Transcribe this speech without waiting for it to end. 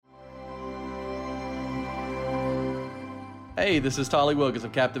Hey, this is Tally Wilgis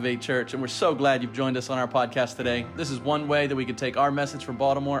of Captivate Church, and we're so glad you've joined us on our podcast today. This is one way that we can take our message from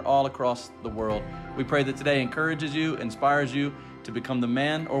Baltimore all across the world. We pray that today encourages you, inspires you to become the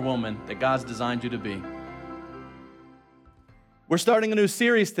man or woman that God's designed you to be. We're starting a new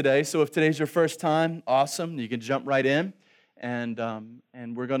series today, so if today's your first time, awesome. You can jump right in, and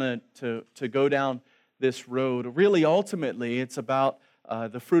we're going to go down this road. Really, ultimately, it's about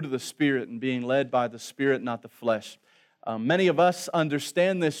the fruit of the Spirit and being led by the Spirit, not the flesh. Many of us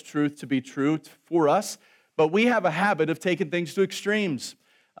understand this truth to be true for us, but we have a habit of taking things to extremes.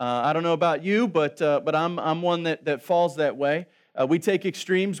 I don't know about you, but I'm one that falls that way. We take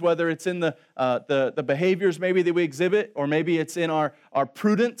extremes, whether it's in the behaviors maybe that we exhibit, or maybe it's in our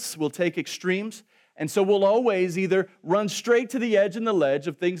prudence. We'll take extremes. And so we'll always either run straight to the edge and the ledge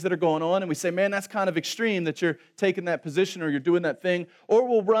of things that are going on, and we say, man, that's kind of extreme that you're taking that position or you're doing that thing, or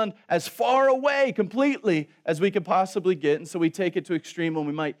we'll run as far away completely as we can possibly get, and so we take it to extreme when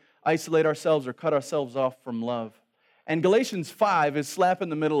we might isolate ourselves or cut ourselves off from love. And Galatians 5 is slap in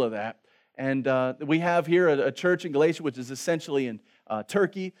the middle of that. And we have here a church in Galatia, which is essentially in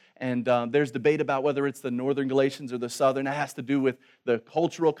Turkey, and there's debate about whether it's the northern Galatians or the southern. It has to do with the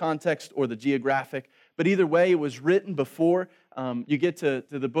cultural context or the geographic. But either way, it was written before you get to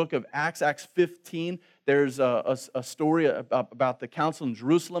the book of Acts 15. There's a story about the council in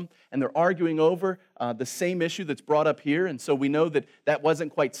Jerusalem, and they're arguing over the same issue that's brought up here. And so we know that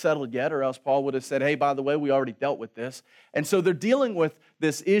wasn't quite settled yet, or else Paul would have said, hey, by the way, we already dealt with this. And so they're dealing with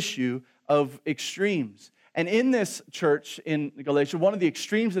this issue of extremes. And in this church in Galatia, one of the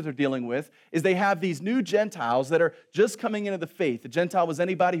extremes that they're dealing with is they have these new Gentiles that are just coming into the faith. A Gentile was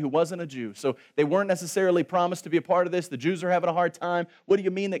anybody who wasn't a Jew. So they weren't necessarily promised to be a part of this. The Jews are having a hard time. What do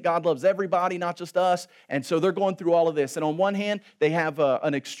you mean that God loves everybody, not just us? And so they're going through all of this. And on one hand, they have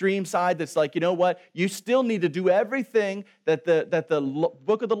an extreme side that's like, you know what? You still need to do everything that the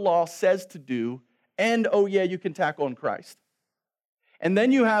book of the law says to do. And, oh yeah, you can tack on Christ. And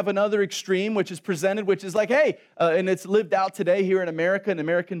then you have another extreme, which is presented, which is like, hey, and it's lived out today here in America, in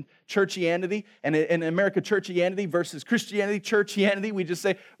American churchianity, and in American churchianity versus Christianity, churchianity, we just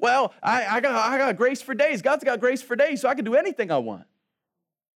say, well, I got grace for days. God's got grace for days, so I can do anything I want.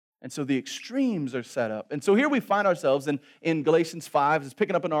 And so the extremes are set up. And so here we find ourselves in Galatians 5. It's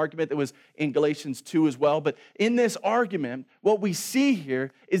picking up an argument that was in Galatians 2 as well. But in this argument, what we see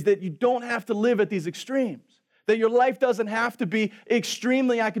here is that you don't have to live at these extremes. That your life doesn't have to be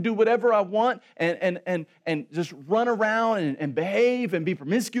extremely, I can do whatever I want and just run around and behave and be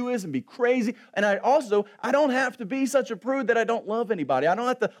promiscuous and be crazy. And I don't have to be such a prude that I don't love anybody. I don't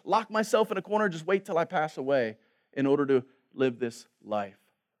have to lock myself in a corner and just wait till I pass away in order to live this life.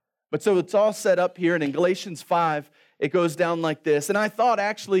 But so it's all set up here, and in Galatians 5, it goes down like this. And I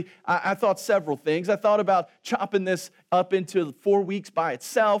thought several things. I thought about chopping this up into 4 weeks by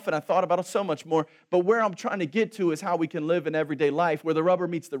itself, and I thought about so much more. But where I'm trying to get to is how we can live in everyday life, where the rubber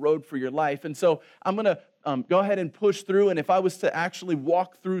meets the road for your life. And so I'm going to go ahead and push through, and if I was to actually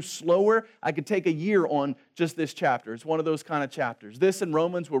walk through slower, I could take a year on just this chapter. It's one of those kind of chapters. This and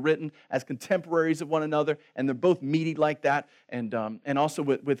Romans were written as contemporaries of one another, and they're both meaty like that. And also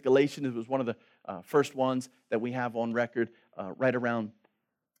with Galatians, it was one of the first ones that we have on record right around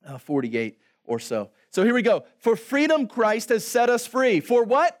 48 or so. So here we go. For freedom, Christ has set us free. For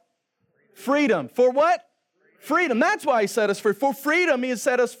what? Freedom. For what? Freedom. That's why He set us free. For freedom, He has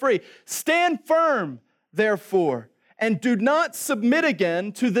set us free. Stand firm, therefore, and do not submit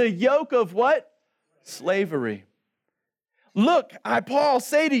again to the yoke of what? Slavery. Look, I, Paul,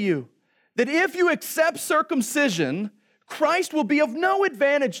 say to you that if you accept circumcision, Christ will be of no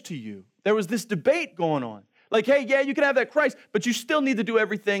advantage to you. There was this debate going on. Like, hey, yeah, you can have that Christ, but you still need to do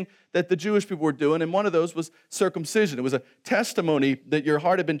everything that the Jewish people were doing, and one of those was circumcision. It was a testimony that your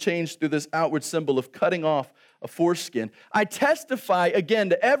heart had been changed through this outward symbol of cutting off a foreskin. I testify again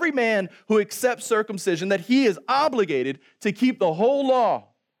to every man who accepts circumcision that he is obligated to keep the whole law.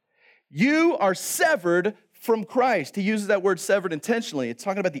 You are severed from Christ. He uses that word severed intentionally. It's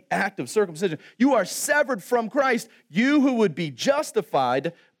talking about the act of circumcision. You are severed from Christ, you who would be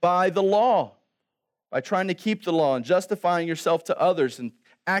justified by the law, by trying to keep the law and justifying yourself to others and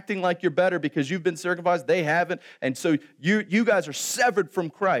acting like you're better because you've been circumcised, they haven't, and so you guys are severed from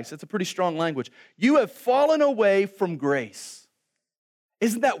Christ. That's a pretty strong language. You have fallen away from grace.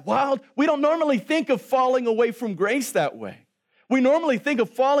 Isn't that wild? We don't normally think of falling away from grace that way. We normally think of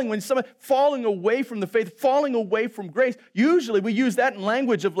falling away from the faith, falling away from grace. Usually we use that in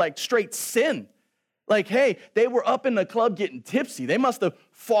language of like straight sin. Like, hey, they were up in the club getting tipsy. They must have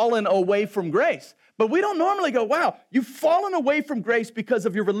fallen away from grace. But we don't normally go, wow, you've fallen away from grace because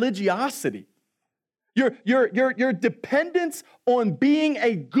of your religiosity. Your dependence on being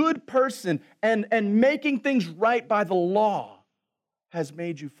a good person and making things right by the law has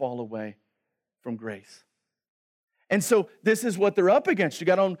made you fall away from grace. And so this is what they're up against. You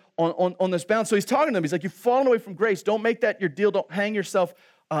got on this bound. So he's talking to them. He's like, you've fallen away from grace. Don't make that your deal. Don't hang yourself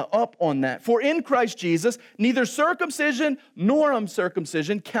up on that. For in Christ Jesus, neither circumcision nor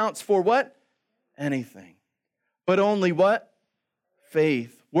uncircumcision counts for what? Anything. But only what?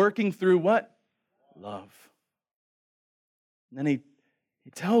 Faith. Working through what? Love. And then he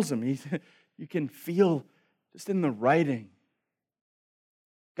tells them, you can feel just in the writing.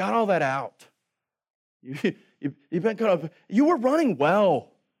 Got all that out. You've been caught up. You were running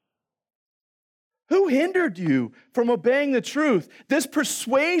well. Who hindered you from obeying the truth? This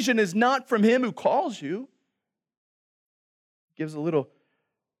persuasion is not from him who calls you. Gives a little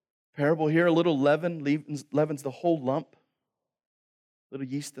parable here, a little leaven leavens the whole lump. A little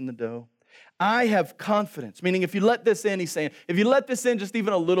yeast in the dough. I have confidence, meaning if you let this in, he's saying, if you let this in just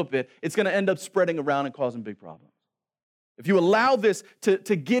even a little bit, it's going to end up spreading around and causing big problems. If you allow this to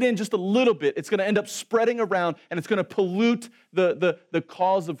get in just a little bit, it's going to end up spreading around and it's going to pollute the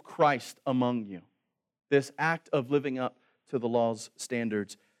cause of Christ among you. This act of living up to the law's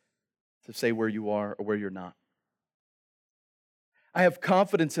standards to say where you are or where you're not. I have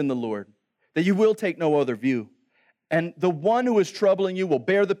confidence in the Lord that you will take no other view. And the one who is troubling you will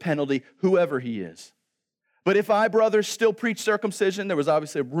bear the penalty, whoever he is. But if I, brothers, still preach circumcision, there was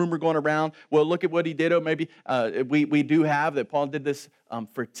obviously a rumor going around, well, look at what he did, or maybe we do have that Paul did this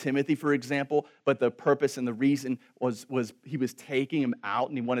for Timothy, for example, but the purpose and the reason was he was taking him out,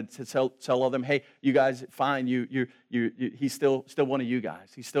 and he wanted to tell all them, hey, you guys, fine, he's still one of you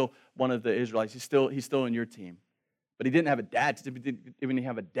guys. He's still one of the Israelites. He's still in your team. But he didn't have a dad. He didn't even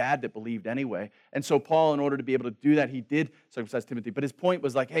have a dad that believed anyway. And so Paul, in order to be able to do that, he did circumcise Timothy. But his point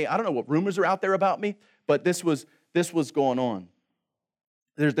was like, hey, I don't know what rumors are out there about me, but this was going on.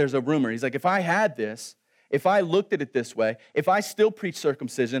 There's a rumor. He's like, if I had this, if I looked at it this way, if I still preach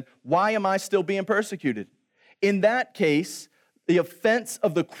circumcision, why am I still being persecuted? In that case, the offense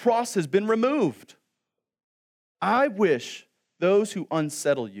of the cross has been removed. I wish those who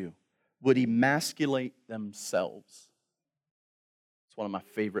unsettle you would emasculate themselves. It's one of my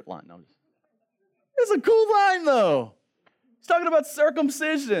favorite lines. No, it's a cool line, though. He's talking about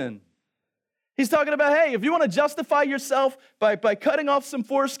circumcision. He's talking about, hey, if you want to justify yourself by cutting off some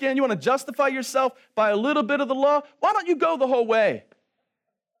foreskin, you want to justify yourself by a little bit of the law, why don't you go the whole way?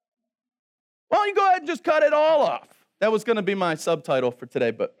 Why don't you go ahead and just cut it all off? That was going to be my subtitle for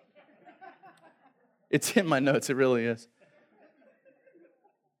today, but it's in my notes. It really is.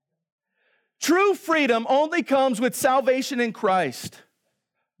 True freedom only comes with salvation in Christ,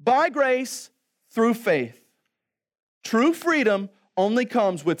 by grace, through faith. True freedom only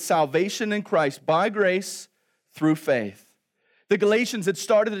comes with salvation in Christ, by grace, through faith. The Galatians had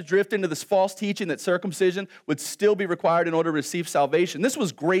started to drift into this false teaching that circumcision would still be required in order to receive salvation. This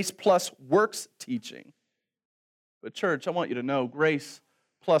was grace plus works teaching. But church, I want you to know, grace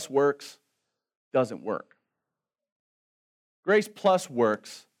plus works doesn't work. Grace plus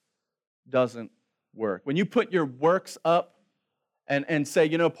works doesn't work. When you put your works up and say,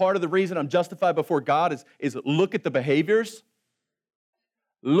 part of the reason I'm justified before God is look at the behaviors.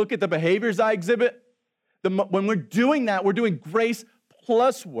 Look at the behaviors I exhibit. When we're doing that, we're doing grace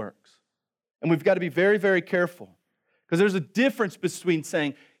plus works. And we've got to be very, very careful. Because there's a difference between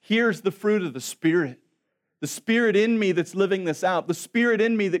saying, here's the fruit of the Spirit. The Spirit in me that's living this out. The Spirit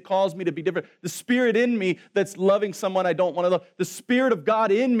in me that calls me to be different. The Spirit in me that's loving someone I don't want to love. The Spirit of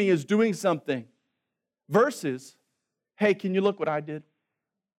God in me is doing something. Versus, hey, can you look what I did?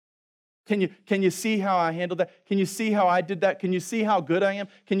 Can you see how I handled that? Can you see how I did that? Can you see how good I am?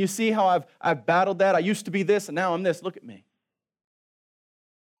 Can you see how I've battled that? I used to be this and now I'm this. Look at me.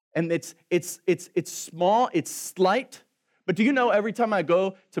 And it's small, it's slight. But do you know every time I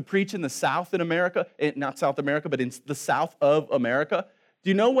go to preach in the South in America, not South America, but in the South of America,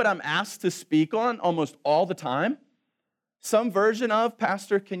 do you know what I'm asked to speak on almost all the time? Some version of,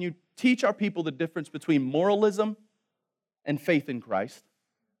 Pastor, can you teach our people the difference between moralism and faith in Christ?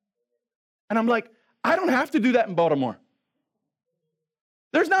 And I'm like, I don't have to do that in Baltimore.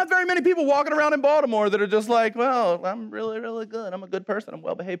 There's not very many people walking around in Baltimore that are just like, well, I'm really, really good. I'm a good person. I'm a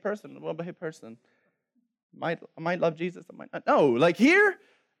well-behaved person. I might love Jesus. I might not. No, like here,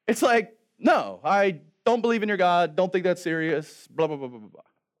 it's like, no, I don't believe in your God. Don't think that's serious. Blah, blah, blah, blah, blah.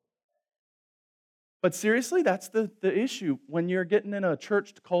 But seriously, that's the issue. When you're getting in a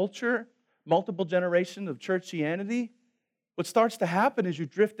church culture, multiple generations of churchianity, What starts to happen is you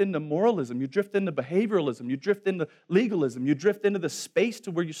drift into moralism, you drift into behavioralism, you drift into legalism, you drift into the space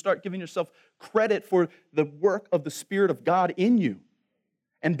to where you start giving yourself credit for the work of the Spirit of God in you.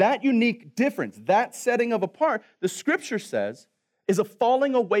 And that unique difference, that setting of apart, the Scripture says, is a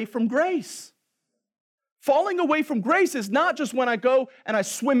falling away from grace. Falling away from grace is not just when I go and I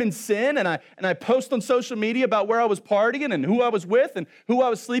swim in sin and I post on social media about where I was partying and who I was with and who I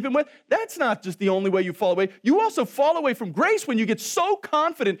was sleeping with. That's not just the only way you fall away. You also fall away from grace when you get so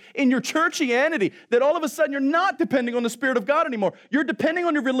confident in your churchianity that all of a sudden you're not depending on the Spirit of God anymore. You're depending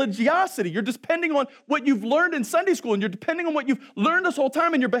on your religiosity. You're depending on what you've learned in Sunday school, and you're depending on what you've learned this whole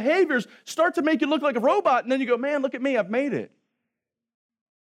time, and your behaviors start to make you look like a robot, and then you go, man, look at me, I've made it.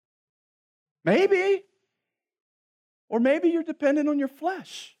 Maybe. Or maybe you're dependent on your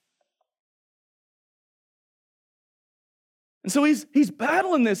flesh. And so he's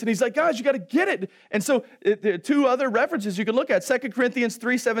battling this, and he's like, guys, you got to get it. And so there are two other references you can look at. 2 Corinthians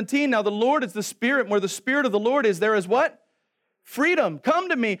 3:17, now the Lord is the Spirit, and where the Spirit of the Lord is, there is what? Freedom. Come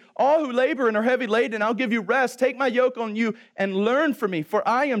to me, all who labor and are heavy laden, and I'll give you rest. Take my yoke on you and learn from me, for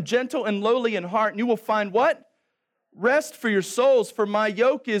I am gentle and lowly in heart, and you will find what? Rest for your souls, for my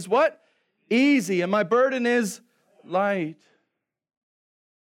yoke is what? Easy, and my burden is light.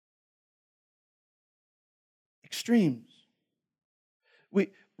 Extremes.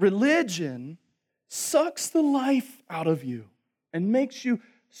 Religion sucks the life out of you and makes you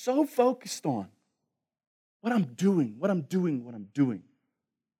so focused on what I'm doing.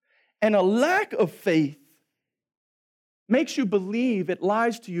 And a lack of faith makes you believe, it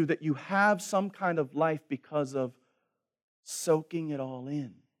lies to you that you have some kind of life because of soaking it all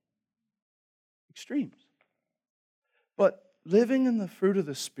in. Extremes. But living in the fruit of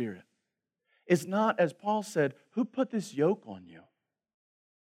the Spirit is not, as Paul said, who put this yoke on you?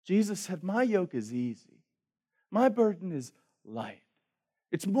 Jesus said, my yoke is easy. My burden is light.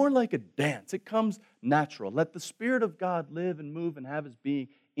 It's more like a dance. It comes natural. Let the Spirit of God live and move and have His being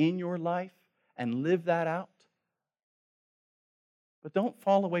in your life and live that out. But don't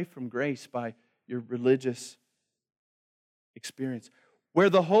fall away from grace by your religious experience. Where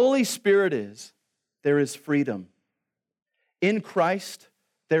the Holy Spirit is, there is freedom. In Christ,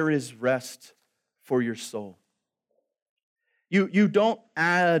 there is rest for your soul. You don't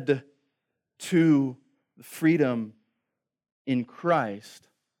add to the freedom in Christ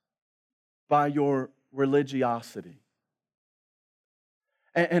by your religiosity.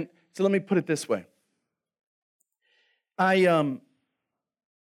 And so let me put it this way. I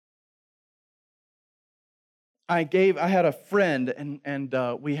had a friend,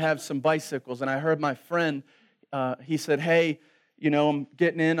 and we have some bicycles, and I heard my friend, he said, hey, I'm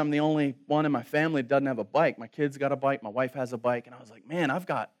getting in. I'm the only one in my family that doesn't have a bike. My kid's got a bike. My wife has a bike. And I was like, man, I've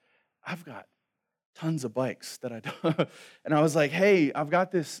got tons of bikes that I don't. And I was like, hey, I've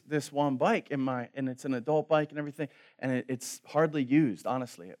got this one bike and it's an adult bike and everything. And it's hardly used,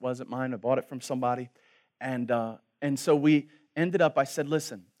 honestly. It wasn't mine. I bought it from somebody. And so we ended up, I said,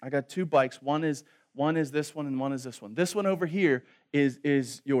 listen, I got two bikes. One is this one and one is this one. This one over here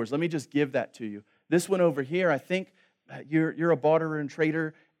is yours. Let me just give that to you. This one over here, I think, you're a barterer and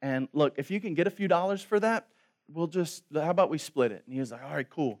trader, and look, if you can get a few dollars for that, how about we split it? And he was like, all right,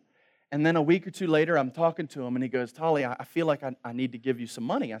 cool. And then a week or two later, I'm talking to him, and he goes, Tally, I feel like I need to give you some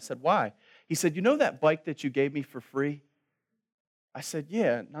money. I said, why? He said, you know that bike that you gave me for free? I said,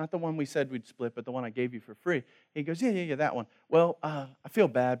 yeah, not the one we said we'd split, but the one I gave you for free. He goes, yeah, that one. Well, I feel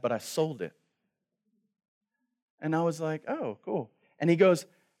bad, but I sold it. And I was like, oh, cool. And he goes,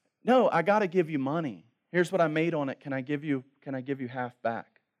 no, I got to give you money. Here's what I made on it. Can I give you half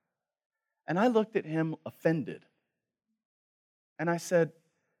back? And I looked at him offended. And I said,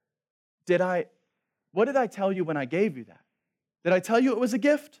 what did I tell you when I gave you that? Did I tell you it was a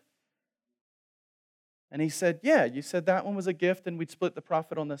gift? And he said, yeah, you said that one was a gift and we'd split the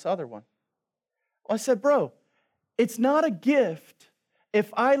profit on this other one. Well, I said, bro, it's not a gift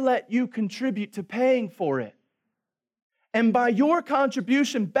if I let you contribute to paying for it. And by your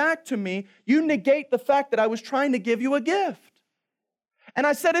contribution back to me, you negate the fact that I was trying to give you a gift. And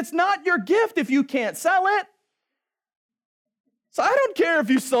I said, it's not your gift if you can't sell it. So I don't care if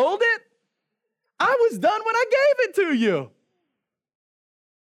you sold it. I was done when I gave it to you.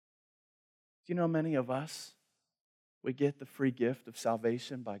 Do you know many of us, we get the free gift of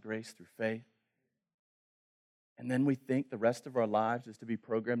salvation by grace through faith. And then we think the rest of our lives is to be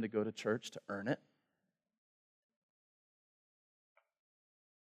programmed to go to church to earn it.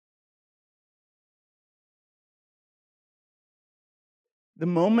 The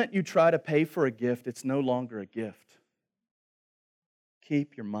moment you try to pay for a gift, it's no longer a gift.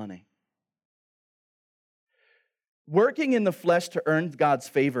 Keep your money. Working in the flesh to earn God's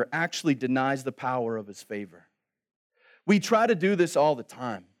favor actually denies the power of his favor. We try to do this all the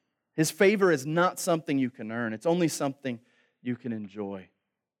time. His favor is not something you can earn. It's only something you can enjoy.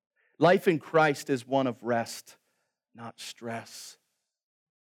 Life in Christ is one of rest, not stress.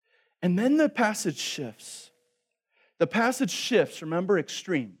 And then the passage shifts. The passage shifts, remember,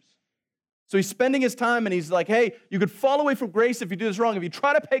 extremes. So he's spending his time and he's like, hey, you could fall away from grace if you do this wrong. If you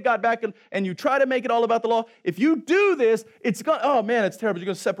try to pay God back and you try to make it all about the law, if you do this, it's going, oh man, it's terrible. You're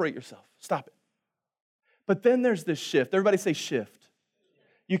going to separate yourself. Stop it. But then there's this shift. Everybody say shift.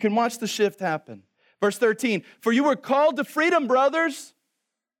 You can watch the shift happen. Verse 13, for you were called to freedom, brothers.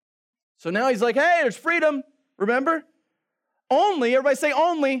 So now he's like, hey, there's freedom. Remember? Only, everybody say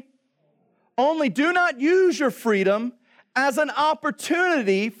only. Only do not use your freedom as an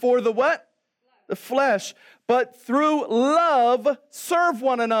opportunity for the what? The flesh. But through love, serve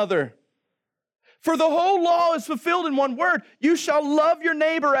one another. For the whole law is fulfilled in one word. You shall love your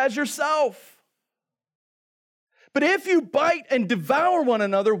neighbor as yourself. But if you bite and devour one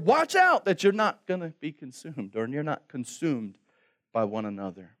another, watch out that you're not going to be consumed, or you're not consumed by one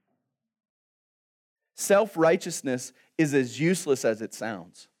another. Self-righteousness is as useless as it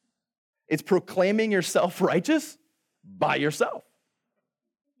sounds. It's proclaiming yourself righteous by yourself.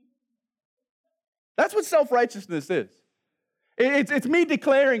 That's what self-righteousness is. It's me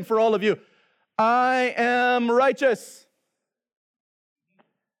declaring for all of you, I am righteous.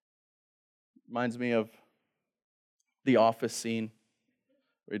 Reminds me of the Office scene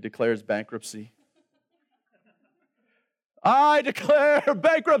where he declares bankruptcy. I declare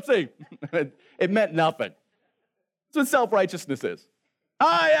bankruptcy. It meant nothing. That's what self-righteousness is.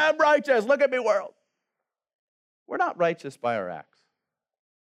 I am righteous. Look at me, world. We're not righteous by our acts.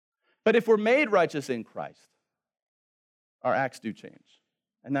 But if we're made righteous in Christ, our acts do change.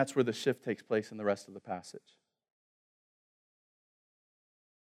 And that's where the shift takes place in the rest of the passage.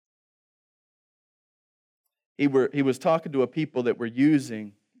 He was talking to a people that were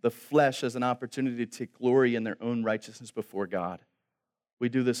using the flesh as an opportunity to take glory in their own righteousness before God. We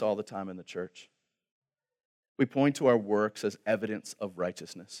do this all the time in the church. We point to our works as evidence of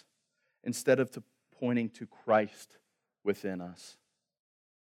righteousness instead of pointing to Christ within us.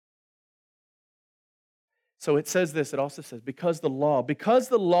 So it says this, it also says, because the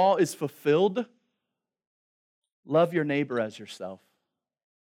law is fulfilled, love your neighbor as yourself.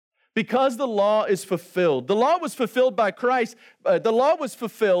 Because the law is fulfilled. The law was fulfilled by Christ. The law was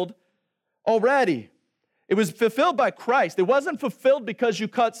fulfilled already. It was fulfilled by Christ. It wasn't fulfilled because you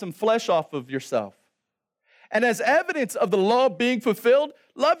cut some flesh off of yourself. And as evidence of the law being fulfilled,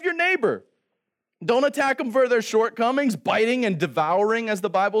 love your neighbor. Don't attack them for their shortcomings, biting and devouring, as the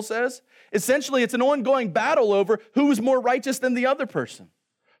Bible says. Essentially, it's an ongoing battle over who is more righteous than the other person,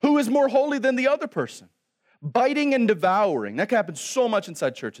 who is more holy than the other person. Biting and devouring. That happens so much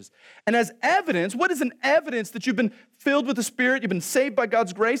inside churches. And as evidence, what is an evidence that you've been filled with the Spirit, you've been saved by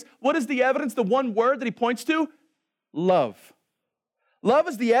God's grace? What is the evidence, the one word that he points to? Love. Love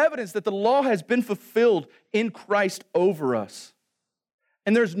is the evidence that the law has been fulfilled in Christ over us.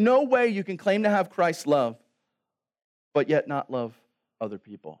 And there's no way you can claim to have Christ's love, but yet not love other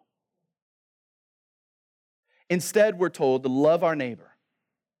people. Instead, we're told to love our neighbor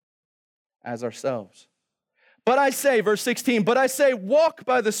as ourselves. But I say, verse 16, but I say, walk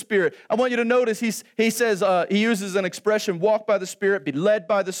by the Spirit. I want you to notice he uses an expression, walk by the Spirit, be led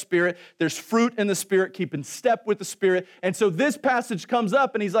by the Spirit. There's fruit in the Spirit, keep in step with the Spirit. And so this passage comes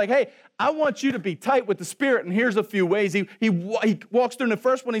up and he's like, hey, I want you to be tight with the Spirit. And here's a few ways. He walks through, and the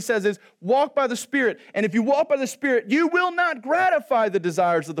first one he says is, walk by the Spirit. And if you walk by the Spirit, you will not gratify the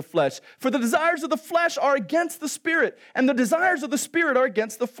desires of the flesh. For the desires of the flesh are against the Spirit, and the desires of the Spirit are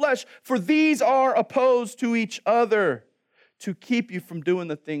against the flesh. For these are opposed to each other to keep you from doing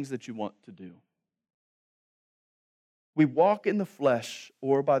the things that you want to do. We walk in the flesh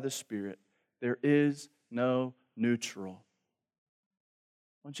or by the Spirit. There is no neutral.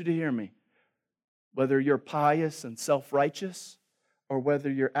 I want you to hear me. Whether you're pious and self-righteous, or whether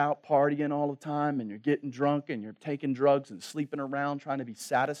you're out partying all the time and you're getting drunk and you're taking drugs and sleeping around trying to be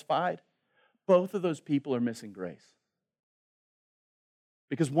satisfied, both of those people are missing grace.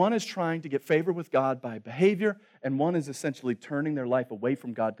 Because one is trying to get favor with God by behavior, and one is essentially turning their life away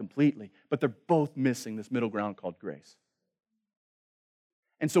from God completely. But they're both missing this middle ground called grace.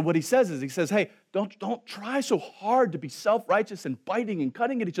 And so what he says is, he says, hey, don't try so hard to be self-righteous and biting and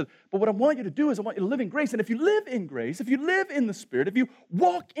cutting at each other. But what I want you to do is I want you to live in grace. And if you live in grace, if you live in the Spirit, if you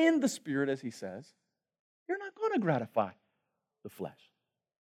walk in the Spirit, as he says, you're not going to gratify the flesh.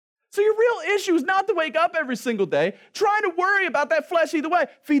 So your real issue is not to wake up every single day trying to worry about that flesh either way.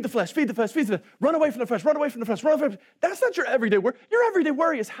 Feed the flesh, feed the flesh, feed the flesh. Run away from the flesh, run away from the flesh, run away from the flesh. That's not your everyday worry. Your everyday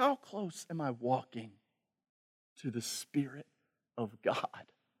worry is how close am I walking to the Spirit of God?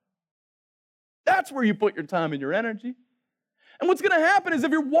 That's where you put your time and your energy. And what's going to happen is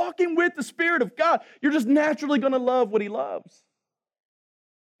if you're walking with the Spirit of God, you're just naturally going to love what He loves.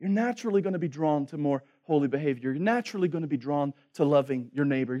 You're naturally going to be drawn to more holy behavior. You're naturally going to be drawn to loving your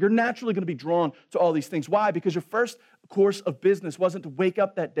neighbor. You're naturally going to be drawn to all these things. Why? Because your first course of business wasn't to wake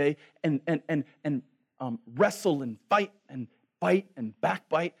up that day and wrestle and fight and bite and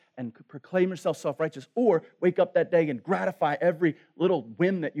backbite and proclaim yourself self-righteous, or wake up that day and gratify every little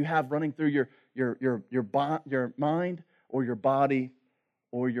whim that you have running through your mind or your body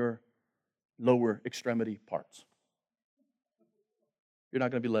or your lower extremity parts. You're not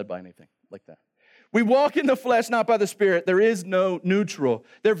going to be led by anything like that. We walk in the flesh, not by the Spirit. There is no neutral.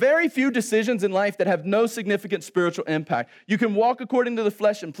 There are very few decisions in life that have no significant spiritual impact. You can walk according to the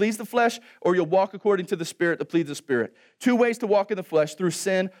flesh and please the flesh, or you'll walk according to the Spirit to please the Spirit. Two ways to walk in the flesh, through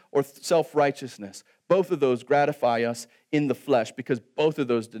sin or self-righteousness. Both of those gratify us in the flesh because both of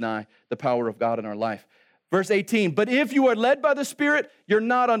those deny the power of God in our life. Verse 18, but if you are led by the Spirit, you're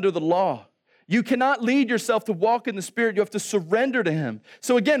not under the law. You cannot lead yourself to walk in the Spirit. You have to surrender to Him.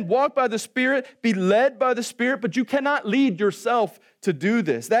 So again, walk by the Spirit, be led by the Spirit, but you cannot lead yourself to do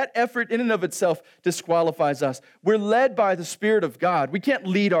this. That effort in and of itself disqualifies us. We're led by the Spirit of God. We can't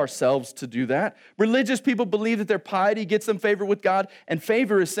lead ourselves to do that. Religious people believe that their piety gets them favor with God, and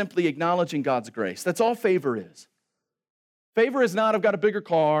favor is simply acknowledging God's grace. That's all favor is. Favor is not, I've got a bigger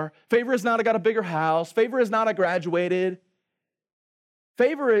car. Favor is not, I got a bigger house. Favor is not, I graduated.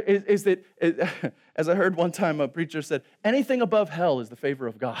 Favor is that, as I heard one time, a preacher said, anything above hell is the favor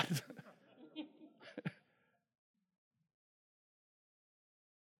of God.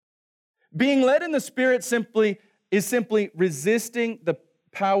 Being led in the Spirit is simply resisting the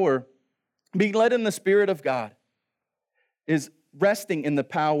power. Being led in the Spirit of God is resting in the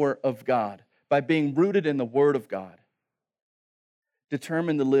power of God by being rooted in the Word of God,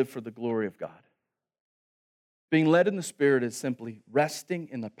 determined to live for the glory of God. Being led in the Spirit is simply resting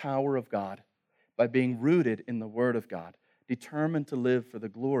in the power of God by being rooted in the Word of God, determined to live for the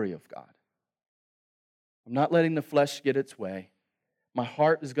glory of God. I'm not letting the flesh get its way. My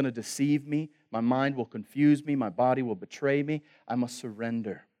heart is going to deceive me. My mind will confuse me. My body will betray me. I must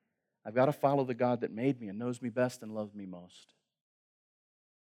surrender. I've got to follow the God that made me and knows me best and loves me most.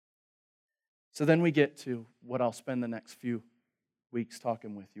 So then we get to what I'll spend the next few weeks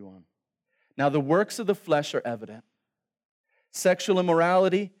talking with you on. Now, the works of the flesh are evident. Sexual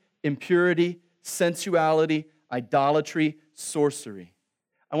immorality, impurity, sensuality, idolatry, sorcery.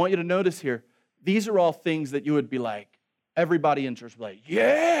 I want you to notice here, these are all things that you would be like, everybody in church would be like,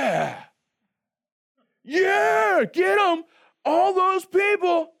 yeah, get them, all those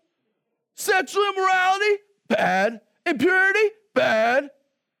people. Sexual immorality, bad. Impurity, bad.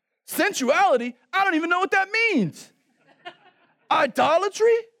 Sensuality, I don't even know what that means.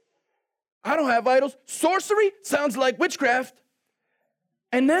 Idolatry, I don't have idols. Sorcery sounds like witchcraft.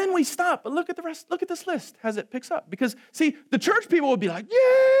 And then we stop. But look at the rest. Look at this list as it picks up. Because, see, the church people would be like,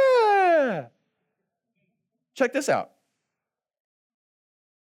 yeah. Check this out.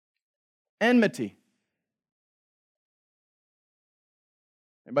 Enmity.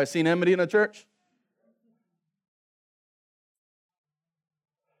 Anybody seen enmity in a church?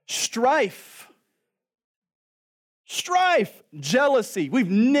 Strife. Jealousy. We've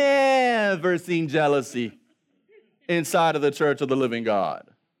never seen jealousy inside of the church of the living God.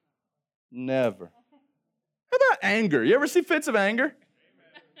 Never. How about anger? You ever see fits of anger?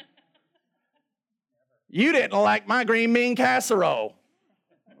 You didn't like my green bean casserole,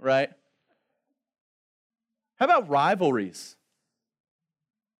 right? How about rivalries?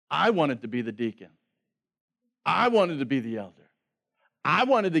 I wanted to be the deacon. I wanted to be the elder. I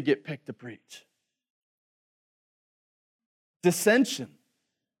wanted to get picked to preach. Dissension.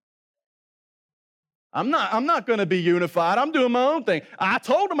 I'm not going to be unified. I'm doing my own thing. I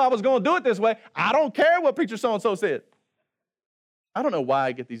told them I was going to do it this way. I don't care what preacher so-and-so said. I don't know why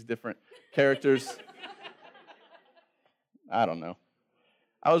I get these different characters. I don't know.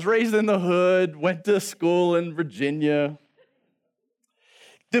 I was raised in the hood, went to school in Virginia.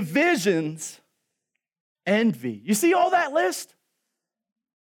 Divisions, envy. You see all that list?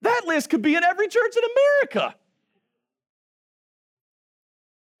 That list could be in every church in America.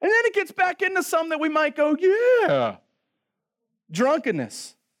 And then it gets back into some that we might go, yeah.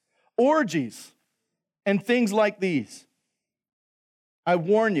 Drunkenness, orgies, and things like these. I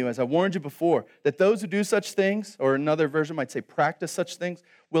warn you, as I warned you before, that those who do such things, or another version might say practice such things,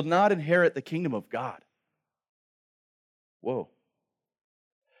 will not inherit the kingdom of God. Whoa.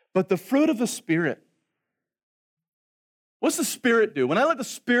 But the fruit of the Spirit. What's the Spirit do? When I let the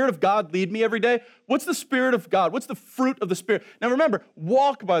Spirit of God lead me every day, what's the Spirit of God? What's the fruit of the Spirit? Now remember,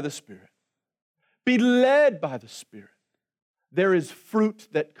 walk by the Spirit. Be led by the Spirit. There is fruit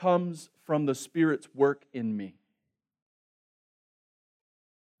that comes from the Spirit's work in me.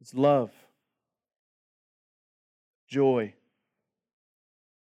 It's love, joy,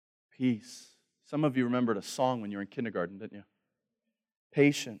 peace. Some of you remembered a song when you were in kindergarten, didn't you?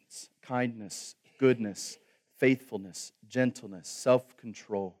 Patience, kindness, goodness, faithfulness, gentleness,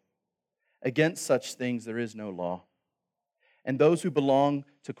 self-control. Against such things there is no law. And those who belong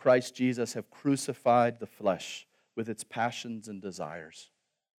to Christ Jesus have crucified the flesh with its passions and desires.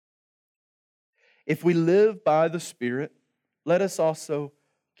 If we live by the Spirit, let us also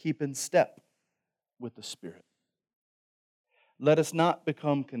keep in step with the Spirit. Let us not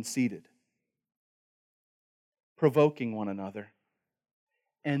become conceited, provoking one another,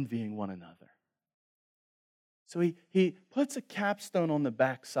 envying one another. So he puts a capstone on the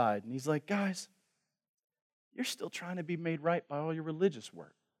backside, and he's like, guys, you're still trying to be made right by all your religious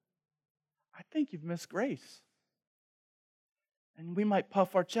work. I think you've missed grace. And we might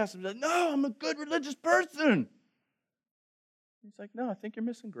puff our chest and be like, no, I'm a good religious person. He's like, no, I think you're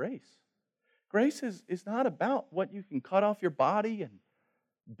missing grace. Grace is not about what you can cut off your body and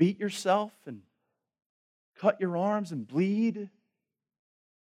beat yourself and cut your arms and bleed. I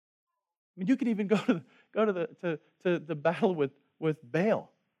mean, you could even go to the battle with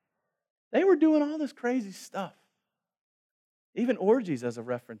Baal. They were doing all this crazy stuff. Even orgies, as a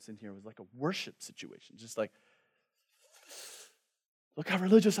reference in here, was like a worship situation. Just like, look how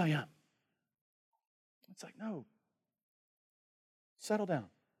religious I am. It's like, no. Settle down.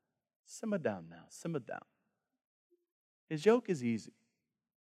 Simmer down now. Simmer down. His yoke is easy.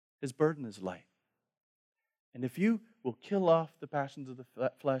 His burden is light. And if you will kill off the passions of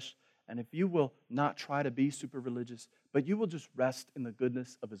the flesh, and if you will not try to be super religious, but you will just rest in the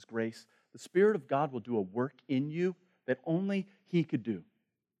goodness of His grace, the Spirit of God will do a work in you that only He could do.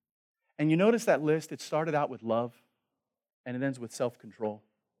 And you notice that list, it started out with love, and it ends with self-control.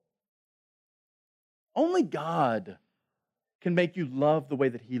 Only God can make you love the way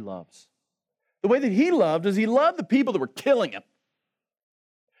that He loves. The way that He loved is He loved the people that were killing Him.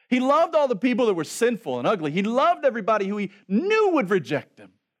 He loved all the people that were sinful and ugly. He loved everybody who He knew would reject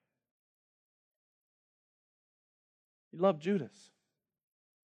Him. He loved Judas.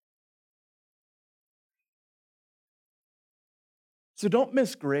 So don't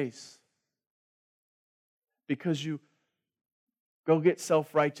miss grace because you go get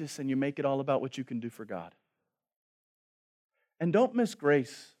self-righteous and you make it all about what you can do for God. And don't miss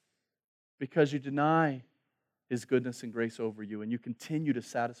grace because you deny His goodness and grace over you and you continue to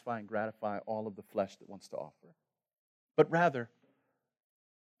satisfy and gratify all of the flesh that wants to offer. But rather,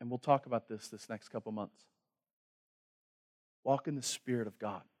 and we'll talk about this next couple months, walk in the Spirit of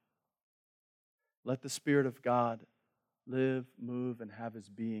God. Let the Spirit of God live, move, and have His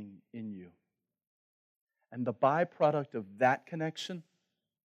being in you. And the byproduct of that connection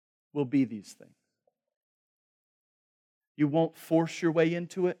will be these things. You won't force your way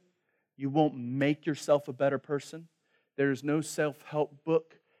into it. You won't make yourself a better person. There's no self-help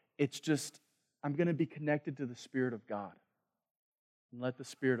book. It's just, I'm going to be connected to the Spirit of God. And let the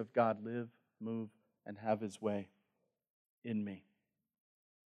Spirit of God live, move, and have His way in me.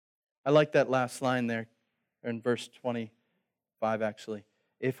 I like that last line there in verse 25 actually.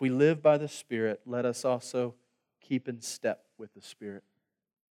 If we live by the Spirit, let us also keep in step with the Spirit.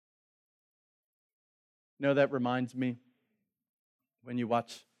 You know, that reminds me when you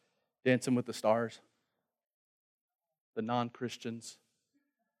watch Dancing with the Stars, the non-Christians.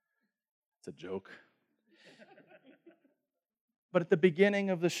 It's a joke. But at the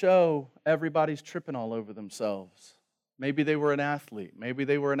beginning of the show, everybody's tripping all over themselves. Maybe they were an athlete. Maybe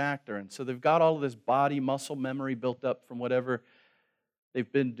they were an actor. And so they've got all of this body muscle memory built up from whatever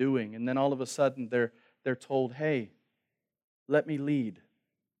they've been doing. And then all of a sudden they're told, hey, let me lead.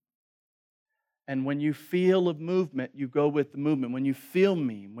 And when you feel a movement, you go with the movement. When you feel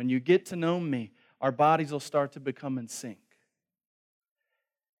me, when you get to know me, our bodies will start to become in sync.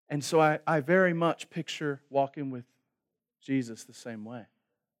 And so I very much picture walking with Jesus the same way.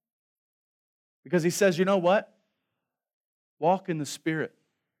 Because He says, you know what? Walk in the Spirit.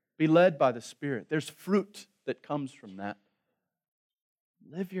 Be led by the Spirit. There's fruit that comes from that.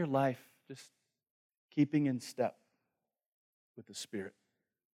 Live your life just keeping in step with the Spirit.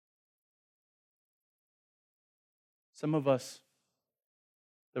 Some of us,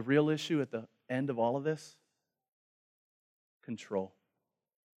 the real issue at the end of all of this, control.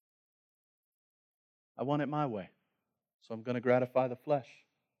 I want it my way, so I'm going to gratify the flesh.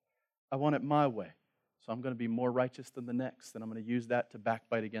 I want it my way, so I'm going to be more righteous than the next, and I'm going to use that to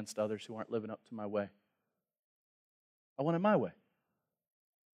backbite against others who aren't living up to my way. I want it my way.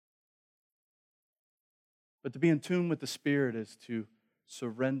 But to be in tune with the Spirit is to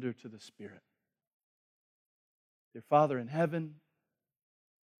surrender to the Spirit. Dear Father in heaven,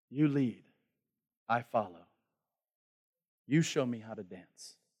 you lead, I follow. You show me how to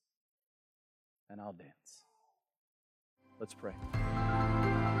dance, and I'll dance. Let's pray.